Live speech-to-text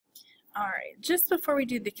Alright, just before we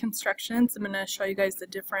do the constructions, I'm going to show you guys the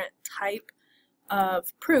different type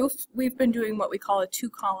of proof. We've been doing what we call a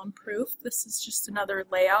two-column proof. This is just another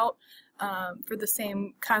layout for the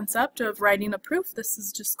same concept of writing a proof. This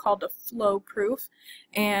is just called a flow proof,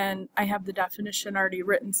 and I have the definition already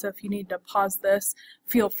written, so if you need to pause this,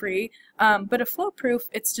 feel free. But a flow proof,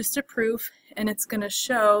 it's just a proof, and it's going to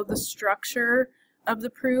show the structure of the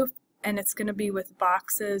proof, and it's going to be with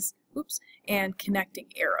boxes, and connecting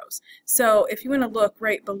arrows. So if you want to look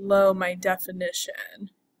right below my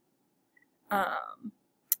definition,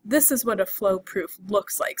 this is what a flow proof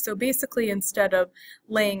looks like. So basically, instead of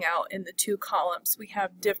laying out in the two columns, we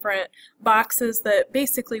have different boxes that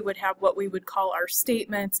basically would have what we would call our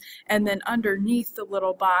statements, and then underneath the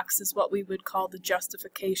little box is what we would call the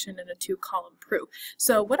justification in a two-column proof.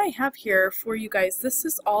 So what I have here for you guys, this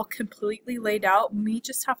is all completely laid out. We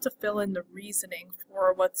just have to fill in the reasoning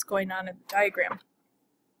for what's going on in the diagram.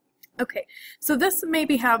 Okay, so this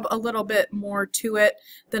maybe have a little bit more to it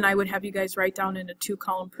than I would have you guys write down in a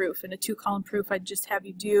two-column proof. In a two-column proof, I'd just have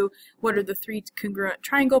you do what are the three congruent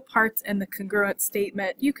triangle parts and the congruent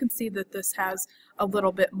statement. You can see that this has a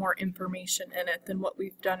little bit more information in it than what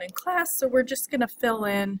we've done in class, so we're just going to fill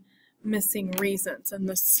in missing reasons in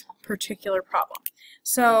this particular problem.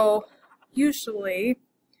 So usually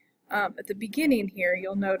at the beginning here,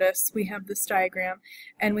 you'll notice we have this diagram,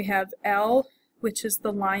 and we have L, which is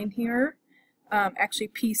the line here. Actually,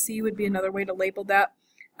 PC would be another way to label that,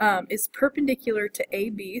 is perpendicular to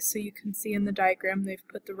AB, so you can see in the diagram they've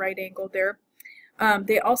put the right angle there.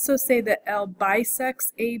 They also say that L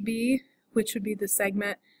bisects AB, which would be the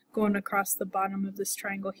segment going across the bottom of this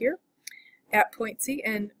triangle here at point C,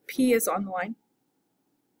 and P is on the line.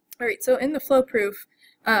 Alright, so in the flow proof,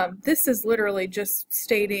 this is literally just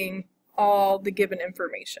stating all the given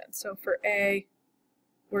information. So for A,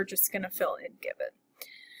 we're just going to fill in given.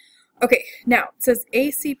 Okay, now it says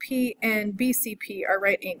ACP and BCP are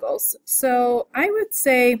right angles. So I would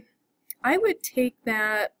say I would take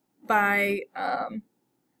that by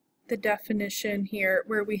the definition here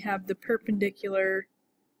where we have the perpendicular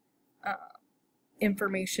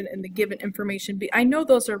information and the given information. I know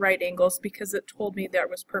those are right angles because it told me there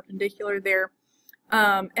was perpendicular there.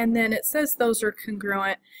 And then it says those are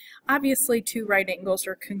congruent. Obviously, two right angles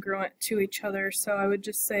are congruent to each other, so I would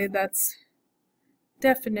just say that's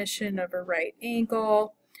definition of a right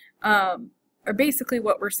angle. Or basically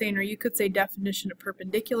what we're saying, or you could say definition of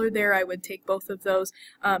perpendicular there. I would take both of those.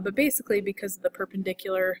 But basically, because of the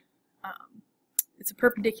perpendicular, it's a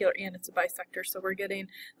perpendicular and it's a bisector, so we're getting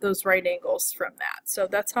those right angles from that. So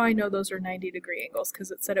that's how I know those are 90-degree angles,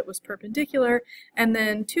 because it said it was perpendicular, and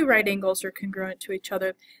then two right angles are congruent to each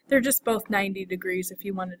other. They're just both 90 degrees. If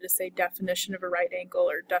you wanted to say definition of a right angle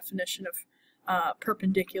or definition of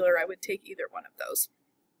perpendicular, I would take either one of those.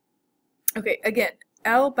 Okay, again,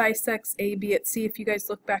 L bisects AB at C. If you guys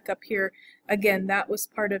look back up here, again, that was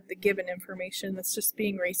part of the given information that's just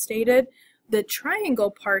being restated. The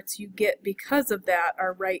triangle parts you get because of that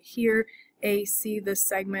are right here. AC, this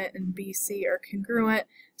segment, and BC are congruent.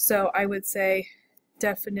 So I would say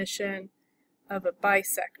definition of a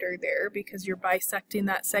bisector there, because you're bisecting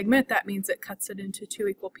that segment. That means it cuts it into two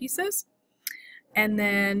equal pieces. And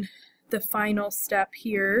then the final step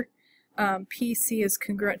here, PC is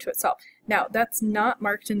congruent to itself. Now, that's not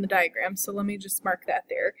marked in the diagram, so let me just mark that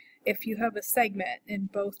there. If you have a segment in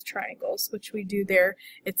both triangles, which we do there,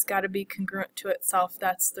 it's got to be congruent to itself.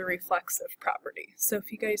 That's the reflexive property. So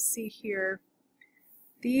if you guys see here,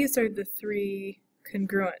 these are the three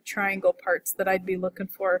congruent triangle parts that I'd be looking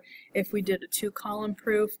for if we did a two-column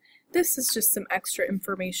proof. This is just some extra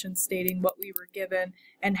information stating what we were given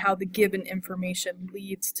and how the given information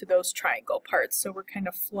leads to those triangle parts. So we're kind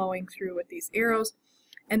of flowing through with these arrows.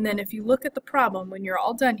 And then if you look at the problem, when you're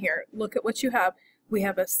all done here, look at what you have. We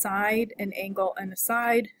have a side, an angle, and a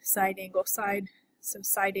side angle, side. So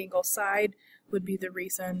side angle, side would be the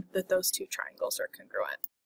reason that those two triangles are congruent.